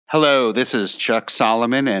Hello, this is Chuck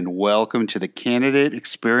Solomon, and welcome to the Candidate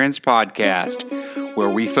Experience Podcast, where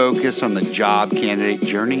we focus on the job candidate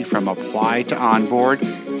journey from apply to onboard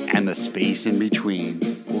and the space in between.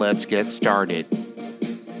 Let's get started.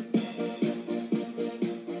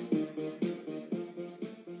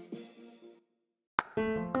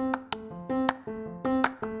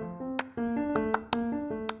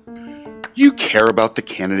 You care about the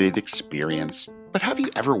candidate experience, but have you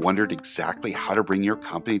ever wondered exactly how to bring your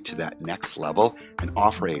company to that next level and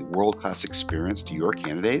offer a world-class experience to your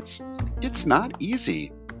candidates? It's not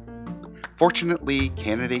easy. Fortunately,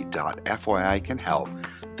 Candidate.fyi can help.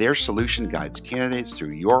 Their solution guides candidates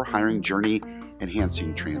through your hiring journey,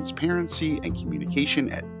 enhancing transparency and communication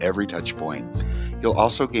at every touch point. You'll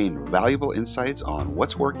also gain valuable insights on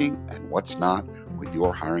what's working and what's not with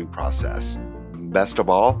your hiring process. Best of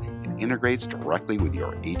all, it integrates directly with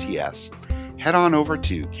your ATS. Head on over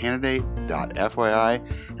to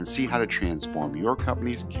Candidate.fyi and see how to transform your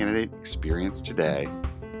company's candidate experience today.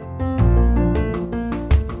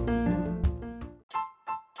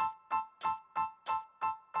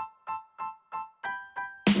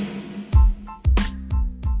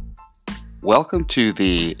 Welcome to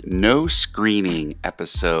the No Screening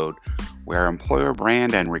episode, where employer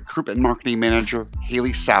brand and recruitment marketing manager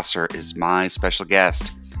Haley Sasser is my special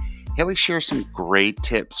guest. Haley shares some great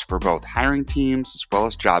tips for both hiring teams as well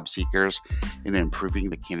as job seekers in improving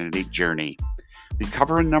the candidate journey. We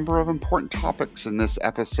cover a number of important topics in this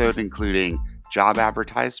episode, including job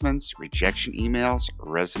advertisements, rejection emails,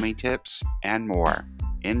 resume tips, and more.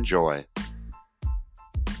 Enjoy.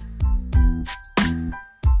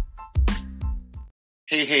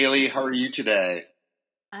 Hey, Haley, how are you today?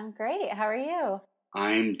 I'm great. How are you?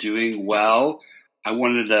 I'm doing well. I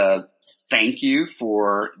wanted to thank you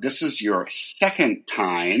for, this is your second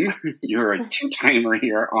time. You're a two-timer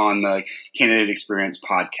here on the Candidate Experience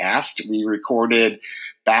Podcast. We recorded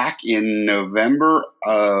back in November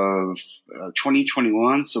of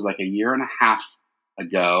 2021, so like a year and a half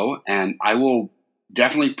ago. And I will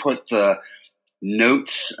definitely put the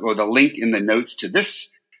notes or the link in the notes to this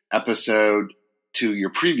episode to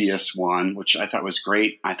your previous one, which I thought was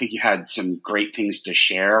great. I think you had some great things to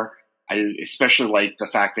share. I especially like the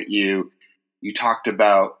fact that you talked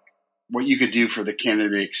about what you could do for the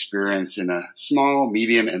candidate experience in a small,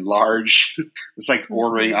 medium, and large. It's like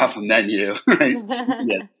ordering off a menu, right?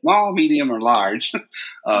 Yeah, small, medium, or large. So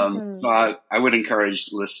I would encourage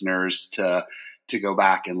listeners to go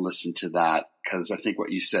back and listen to that, because I think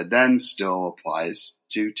what you said then still applies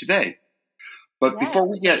to today. But yes, before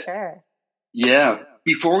we get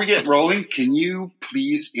before we get rolling, can you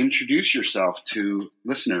please introduce yourself to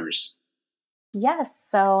listeners? Yes.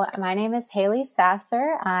 So my name is Haley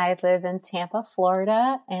Sasser. I live in Tampa,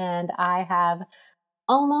 Florida, and I have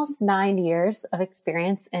almost 9 years of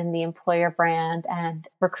experience in the employer brand and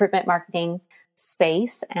recruitment marketing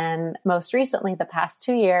space. And most recently, the past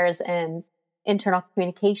 2 years in internal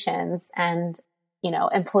communications and,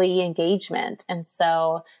 employee engagement. And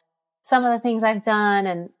so some of the things I've done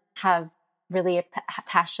and have really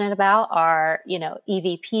passionate about are,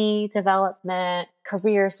 EVP development,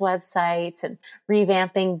 careers websites, and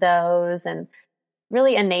revamping those, and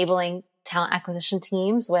really enabling talent acquisition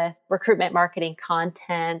teams with recruitment marketing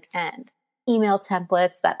content and email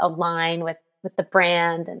templates that align with the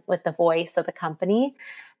brand and with the voice of the company.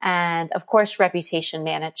 And of course, reputation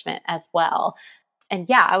management as well. And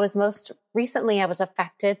yeah, I was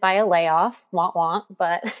affected by a layoff,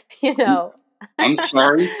 but I'm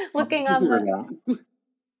sorry. looking on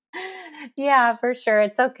yeah, for sure.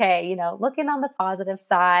 It's okay. Looking on the positive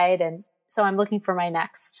side. And so I'm looking for my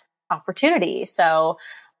next opportunity. So,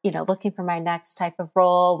 looking for my next type of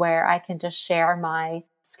role where I can just share my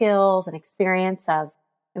skills and experience of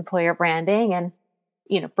employer branding and,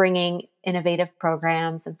 bringing innovative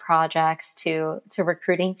programs and projects to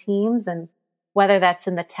recruiting teams, and whether that's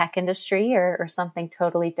in the tech industry or something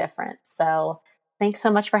totally different. So thanks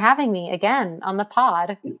so much for having me again on the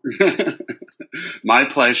pod. My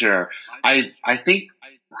pleasure. I think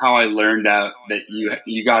how I learned out that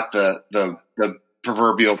you got the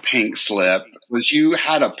proverbial pink slip was you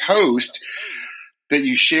had a post that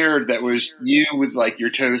you shared that was you with like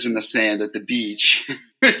your toes in the sand at the beach.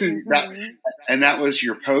 That was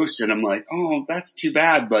your post. And I'm like, oh, that's too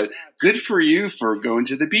bad, but good for you for going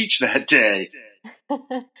to the beach that day.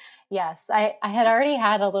 Yes, I had already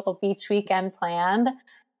had a little beach weekend planned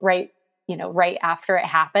right after it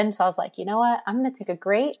happened. So I was like, you know what? I'm going to take a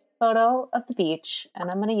great photo of the beach and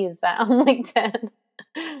I'm going to use that on LinkedIn.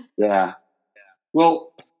 Yeah.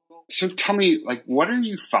 Well, so tell me, like, what are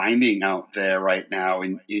you finding out there right now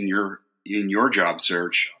in your job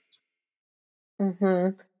search?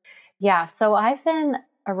 Mm-hmm. Yeah. So I've been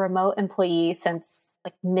a remote employee since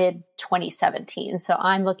like mid 2017. So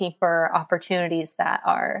I'm looking for opportunities that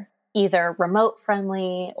are either remote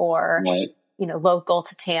friendly or, Right. local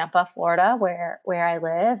to Tampa, Florida, where I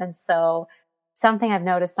live. And so something I've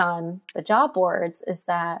noticed on the job boards is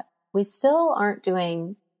that we still aren't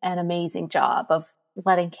doing an amazing job of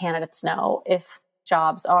letting candidates know if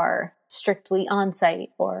jobs are strictly on-site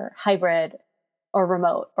or hybrid or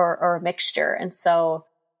remote or a mixture. And so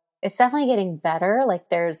it's definitely getting better. Like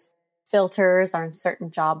there's filters on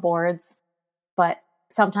certain job boards, but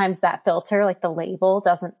sometimes that filter, like the label,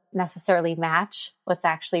 doesn't necessarily match what's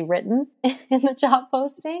actually written in the job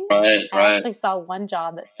posting. Right. I actually saw one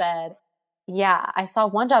job that said,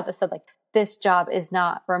 like, this job is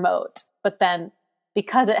not remote. But then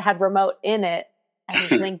because it had remote in it, I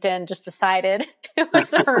think LinkedIn just decided it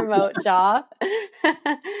was a remote job.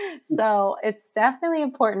 So it's definitely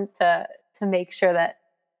important to make sure that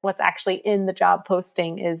what's actually in the job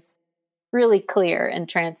posting is really clear and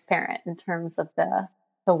transparent in terms of the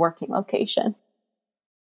working location.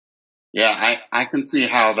 Yeah, I can see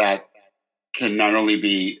how that can not only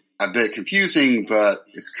be a bit confusing, but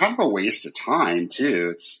it's kind of a waste of time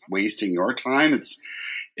too. It's wasting your time.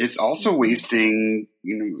 It's also wasting,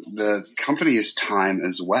 the company's time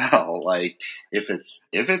as well. Like if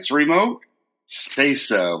it's remote, say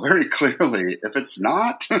so very clearly. If it's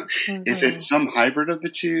not, if it's some hybrid of the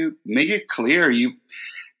two, make it clear.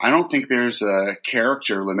 I don't think there's a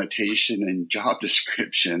character limitation in job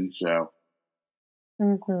description. So,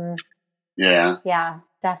 yeah,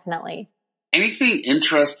 definitely. Anything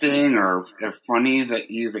interesting or funny that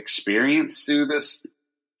you've experienced through this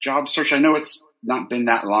job search? I know it's not been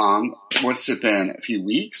that long. What's it been? A few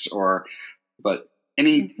weeks, but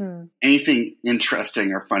anything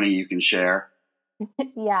interesting or funny you can share?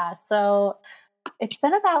 Yeah, so it's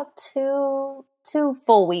been about two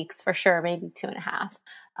full weeks for sure, maybe 2.5.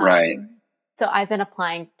 Right. So I've been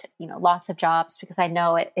applying to, lots of jobs because I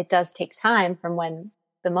know it does take time from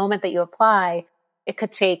the moment that you apply. It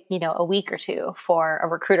could take, a week or two for a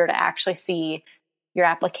recruiter to actually see your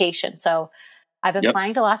application. So I've been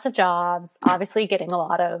applying to lots of jobs, obviously getting a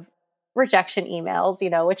lot of rejection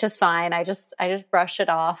emails, which is fine. I just brush it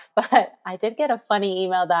off. But I did get a funny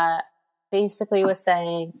email that basically was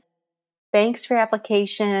saying, thanks for your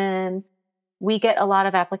application. We get a lot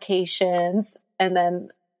of applications. And then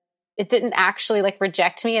it didn't actually like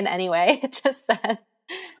reject me in any way. It just said,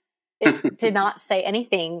 it did not say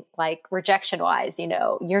anything like rejection wise,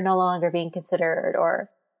 you're no longer being considered, or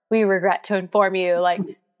we regret to inform you. Like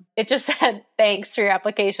it just said, thanks for your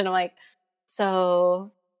application. I'm like,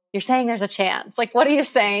 so you're saying there's a chance? Like, what are you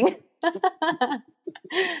saying?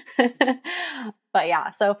 But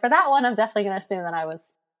yeah, so for that one, I'm definitely going to assume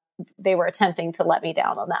that they were attempting to let me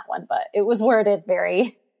down on that one, but it was worded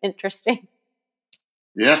very interesting.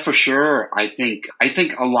 Yeah, for sure. I think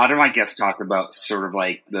a lot of my guests talk about sort of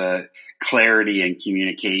like the clarity and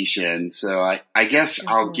communication. So I guess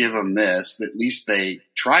I'll give them this. At least they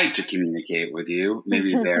tried to communicate with you.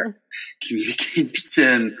 Maybe their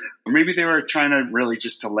communication, or maybe they were trying to really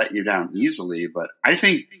just to let you down easily. But I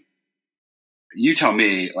think, you tell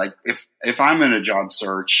me, like if I'm in a job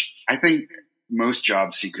search, I think most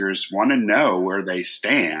job seekers want to know where they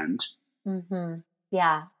stand.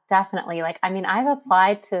 Yeah. Definitely. Like, I mean, I've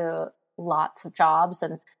applied to lots of jobs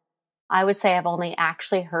and I would say I've only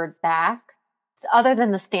actually heard back, other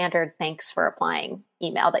than the standard thanks for applying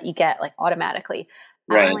email that you get like automatically.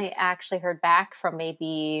 Right. I only actually heard back from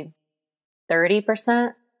maybe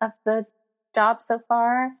 30% of the jobs so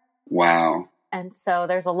far. Wow. And so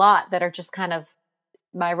there's a lot that are just kind of,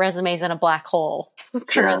 my resume's in a black hole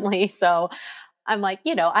currently. So I'm like,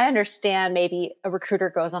 I understand maybe a recruiter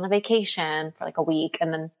goes on a vacation for like a week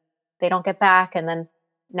and then they don't get back. And then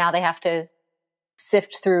now they have to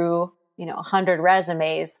sift through, 100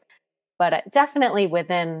 resumes. But definitely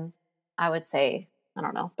within, I would say,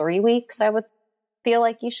 3 weeks, I would feel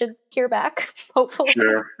like you should hear back, hopefully.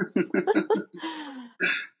 Sure.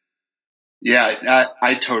 Yeah,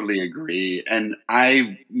 I totally agree. And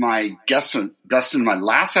my guest, Dustin, my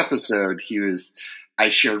last episode, I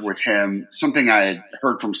shared with him something I had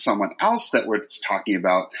heard from someone else that was talking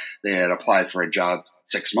about. They had applied for a job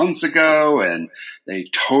 6 months ago and they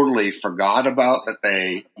totally forgot about that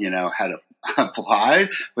they, had applied,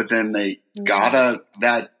 but then they got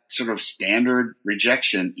that sort of standard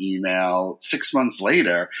rejection email 6 months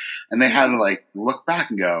later. And they had to like look back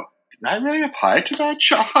and go, did I really apply to that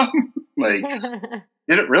job? Like,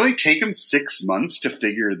 did it really take them 6 months to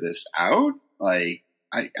figure this out? Like,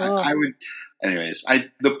 I would, anyways,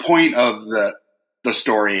 the point of the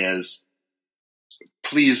story is,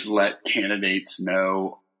 please let candidates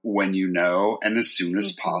know when you know, and as soon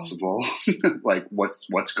as Mm-hmm. possible, like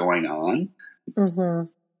what's going on. Mm-hmm.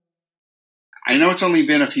 I know it's only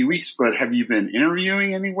been a few weeks, but have you been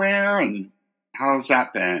interviewing anywhere, and how's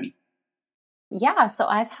that been? Yeah, so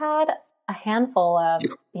I've had a handful of,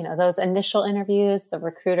 those initial interviews, the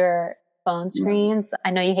recruiter phone screens.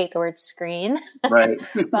 I know you hate the word screen, Right.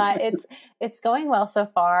 but it's going well so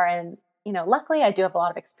far. And, luckily I do have a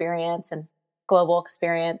lot of experience and global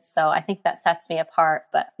experience. So I think that sets me apart.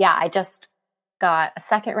 But yeah, I just got a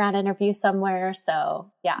second round interview somewhere.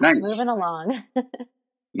 So yeah, Nice. moving along.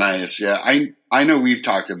 Nice. Yeah. I know we've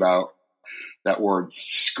talked about that word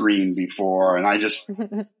screen before, and I just,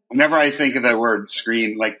 whenever I think of that word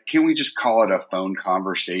screen, like, can we just call it a phone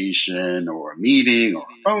conversation or a meeting or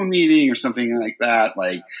a phone meeting or something like that?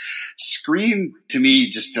 Like, screen to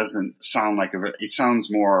me just doesn't sound like it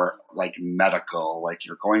sounds more like medical, like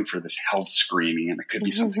you're going for this health screening and it could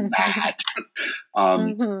be something bad.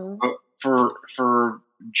 But for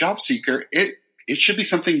job seeker, it should be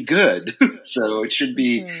something good. So it should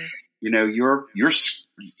be, you're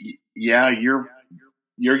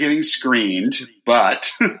getting screened,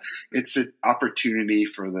 but it's an opportunity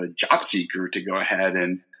for the job seeker to go ahead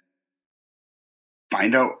and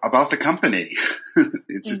find out about the company.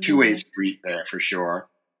 It's a two-way street there for sure.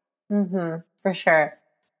 For sure.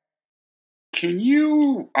 Can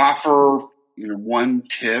you offer, one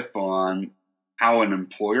tip on how an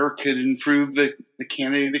employer could improve the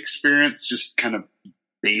candidate experience, just kind of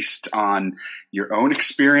based on your own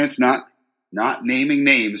experience, not naming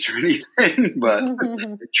names or anything, but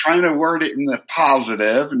trying to word it in the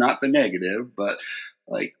positive, not the negative, but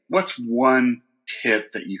like, what's one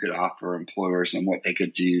tip that you could offer employers on what they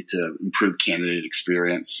could do to improve candidate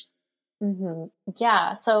experience?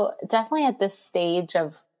 Yeah. So definitely at this stage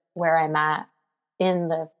of where I'm at in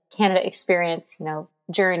the candidate experience,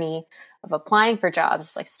 journey of applying for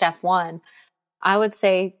jobs, like step one, I would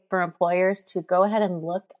say for employers to go ahead and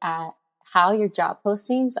look at how your job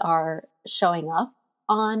postings are showing up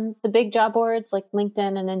on the big job boards like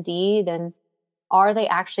LinkedIn and Indeed. And are they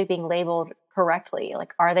actually being labeled correctly?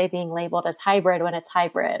 Like, are they being labeled as hybrid when it's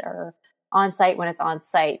hybrid or on-site when it's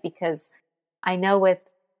on-site? Because I know with,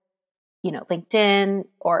 LinkedIn,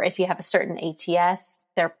 or if you have a certain ATS,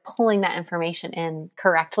 they're pulling that information in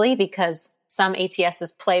correctly because some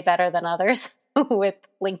ATSs play better than others with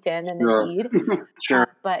LinkedIn and Indeed. Sure.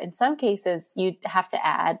 But in some cases, you'd have to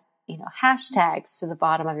add, hashtags to the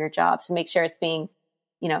bottom of your job to make sure it's being,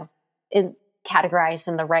 categorized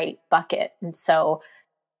in the right bucket. And so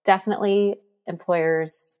definitely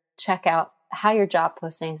employers check out how your job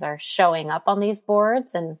postings are showing up on these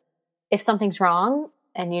boards. And if something's wrong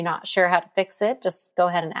and you're not sure how to fix it, just go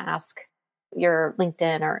ahead and ask your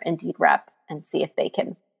LinkedIn or Indeed rep and see if they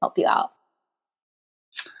can help you out.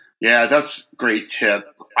 Yeah, that's a great tip.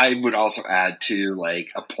 I would also add to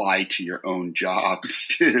like apply to your own jobs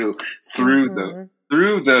too through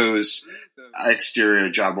those exterior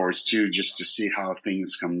job boards too, just to see how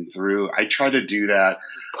things come through. I try to do that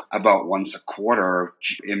about once a quarter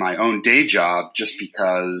in my own day job, just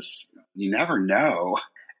because you never know.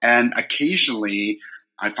 And occasionally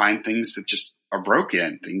I find things that just are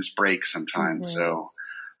broken. Things break sometimes. So,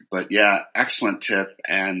 but yeah, excellent tip.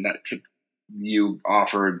 And that tip you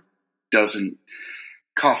offered doesn't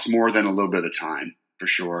cost more than a little bit of time for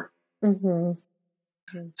sure.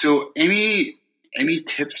 So any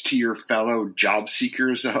tips to your fellow job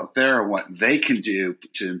seekers out there on what they can do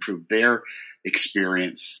to improve their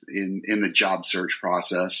experience in the job search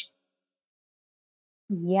process?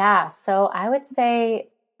 Yeah. So I would say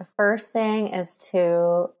the first thing is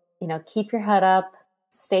to, keep your head up,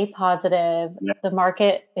 stay positive. Yeah. The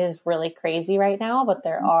market is really crazy right now, but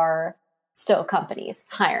there are still companies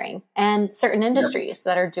hiring and certain industries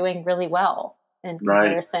that are doing really well in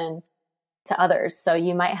comparison to others. So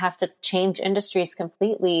you might have to change industries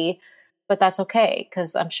completely, but that's okay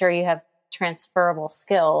because I'm sure you have transferable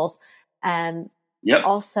skills. And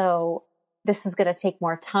also, this is going to take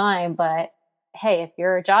more time, but hey, if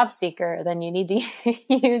you're a job seeker, then you need to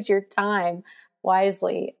use your time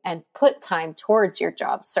wisely and put time towards your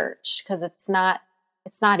job search because it's not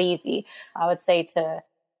easy. I would say to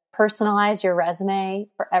personalize your resume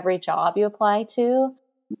for every job you apply to.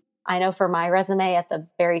 I know for my resume at the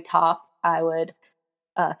very top, I would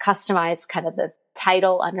customize kind of the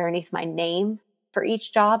title underneath my name for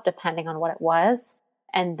each job, depending on what it was.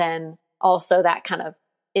 And then also that kind of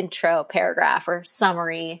intro paragraph or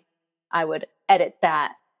summary, I would edit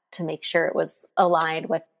that to make sure it was aligned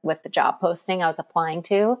with the job posting I was applying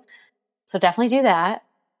to. So definitely do that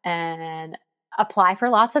and apply for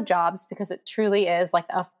lots of jobs because it truly is like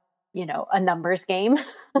a a numbers game.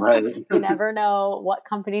 Right. You never know what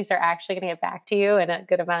companies are actually going to get back to you in a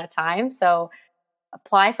good amount of time. So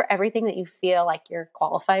apply for everything that you feel like you're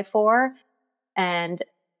qualified for, and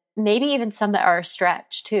maybe even some that are a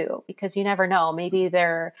stretch too, because you never know. Maybe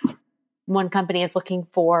one company is looking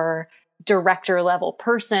for director level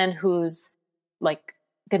person who's like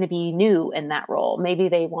going to be new in that role. Maybe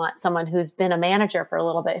they want someone who's been a manager for a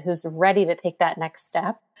little bit, who's ready to take that next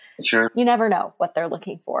step. Sure. You never know what they're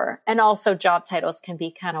looking for. And also job titles can be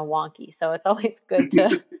kind of wonky. So it's always good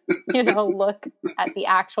to, look at the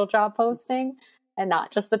actual job posting and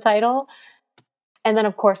not just the title. And then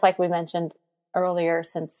of course, like we mentioned earlier,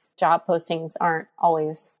 since job postings aren't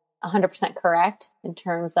always 100% correct in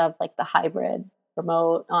terms of like the hybrid,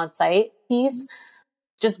 remote, on-site piece,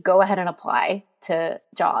 just go ahead and apply to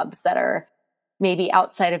jobs that are maybe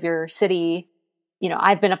outside of your city.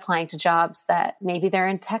 I've been applying to jobs that maybe they're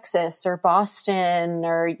in Texas or Boston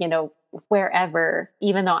or, wherever,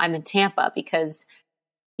 even though I'm in Tampa, because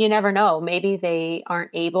you never know. Maybe they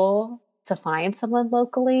aren't able to find someone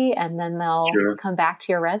locally, and then they'll come back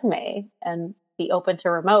to your resume and be open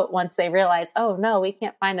to remote once they realize, oh no, we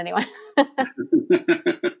can't find anyone.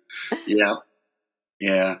 Yeah.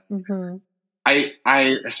 Yeah. Mm-hmm.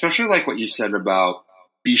 I especially like what you said about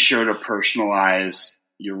be sure to personalize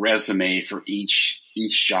your resume for each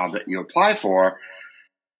job that you apply for.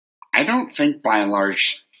 I don't think by and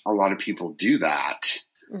large a lot of people do that.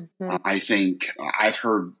 Mm-hmm. I think I've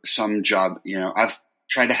heard some job, I've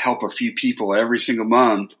tried to help a few people every single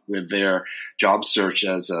month with their job search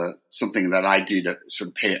as something that I do to sort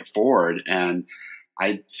of pay it forward. And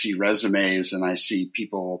I see resumes and I see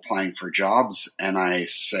people applying for jobs, and I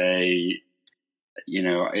say,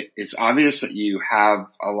 it's obvious that you have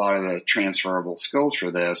a lot of the transferable skills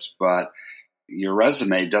for this, but your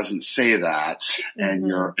resume doesn't say that. Mm-hmm. And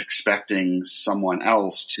you're expecting someone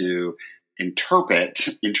else to interpret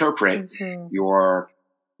mm-hmm. your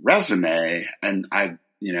resume. And I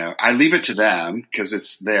leave it to them because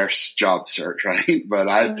it's their job search, right? But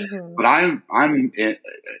I'm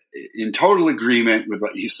in total agreement with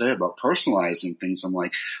what you say about personalizing things. I'm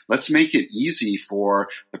like, let's make it easy for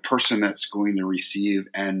the person that's going to receive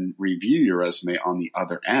and review your resume on the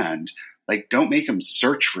other end. Like, don't make them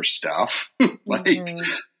search for stuff. Like,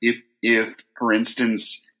 mm-hmm. if for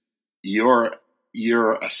instance you're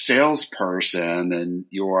a salesperson and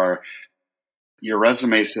your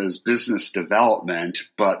resume says business development,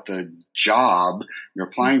 but the job you're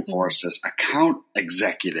applying mm-hmm. for says account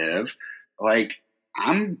executive, like,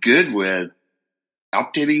 I'm good with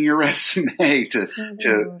updating your resume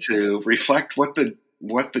to reflect what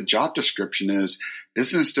the job description is.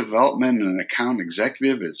 Business development and account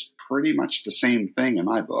executive is pretty much the same thing in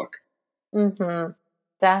my book. Mm-hmm.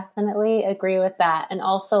 Definitely agree with that. And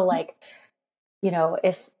also, like,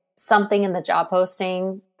 if something in the job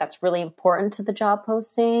posting that's really important to the job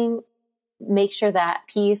posting, make sure that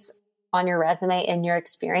piece on your resume and your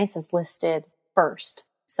experience is listed first.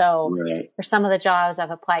 So for some of the jobs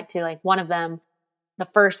I've applied to, like one of them, the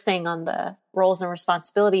first thing on the roles and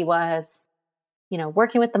responsibility was,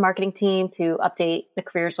 working with the marketing team to update the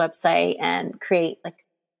careers website and create like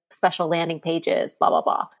special landing pages, blah, blah,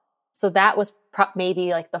 blah. So that was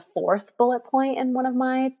maybe like the fourth bullet point in one of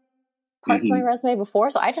my parts mm-hmm. of my resume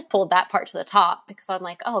before. So I just pulled that part to the top because I'm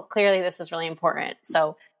like, oh, clearly this is really important.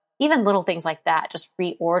 So even little things like that, just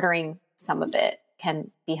reordering some of it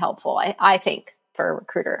can be helpful, I think, for a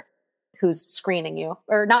recruiter who's screening you,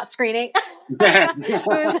 or not screening,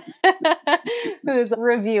 who's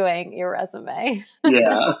reviewing your resume.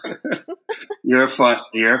 Yeah. You're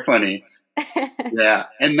funny. Yeah.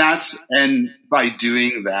 And by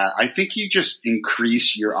doing that, I think you just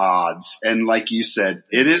increase your odds. And like you said,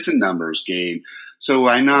 it is a numbers game. So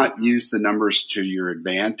why not use the numbers to your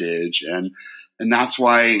advantage? And that's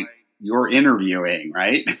why you're interviewing,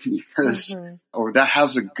 right? Because, mm-hmm. or that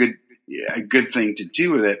has a good thing to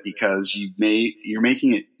do with it, because you're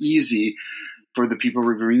making it easy for the people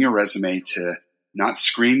reviewing your resume to not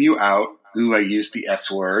screen you out. Ooh, I used the S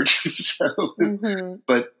word. So, mm-hmm.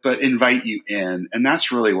 but invite you in. And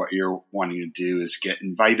that's really what you're wanting to do, is get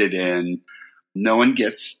invited in. No one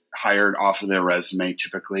gets hired off of their resume.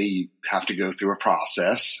 Typically, you have to go through a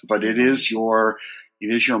process, but it is your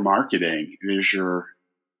marketing. It is your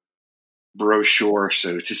brochure,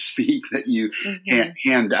 so to speak, that you mm-hmm.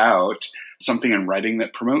 hand out, something in writing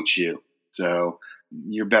that promotes you. So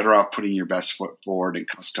you're better off putting your best foot forward and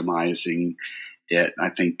customizing it. I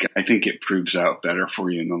think it proves out better for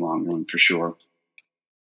you in the long run, for sure.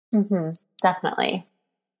 Mm-hmm. Definitely.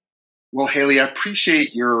 Well, Haley, I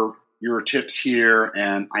appreciate your tips here,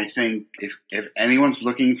 and I think if anyone's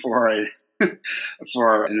looking for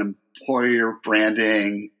for an employer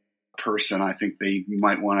branding person, I think they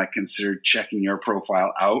might want to consider checking your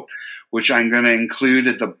profile out, which I'm going to include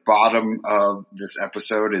at the bottom of this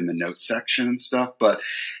episode in the notes section and stuff. But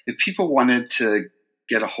if people wanted to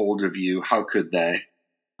get a hold of you, how could they?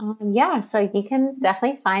 So you can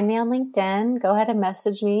definitely find me on LinkedIn. Go ahead and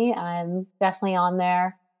message me. I'm definitely on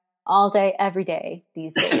there all day, every day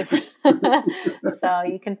these days. So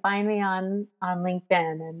you can find me on LinkedIn.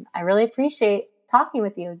 And I really appreciate talking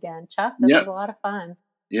with you again, Chuck. This was a lot of fun.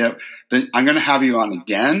 Yep. Then I'm going to have you on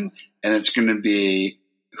again, and it's going to be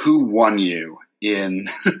who won you in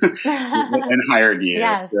and hired you.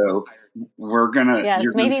 Yes. So we're going to. Yes,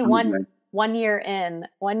 maybe one year in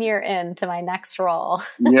to my next role.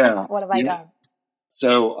 Yeah. What have I done?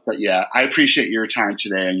 So, but yeah, I appreciate your time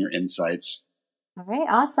today and your insights. All right.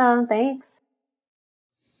 Awesome. Thanks.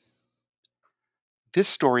 This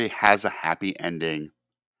story has a happy ending.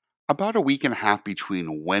 About a week and a half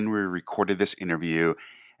between when we recorded this interview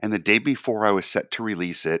and the day before I was set to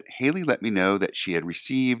release it, Haley let me know that she had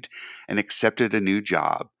received and accepted a new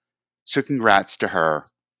job. So congrats to her.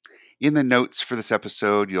 In the notes for this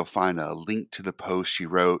episode, you'll find a link to the post she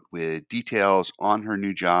wrote with details on her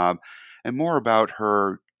new job and more about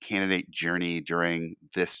her candidate journey during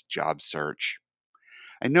this job search.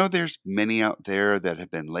 I know there's many out there that have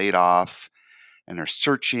been laid off and are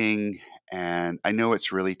searching, and I know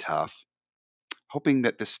it's really tough. Hoping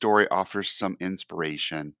that this story offers some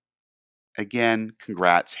inspiration. Again,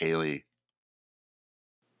 congrats, Haley.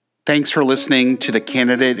 Thanks for listening to the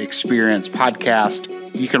Candidate Experience Podcast.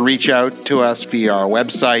 You can reach out to us via our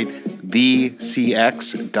website, thecx.xyz.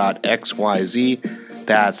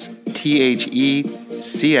 That's thecx.xyz.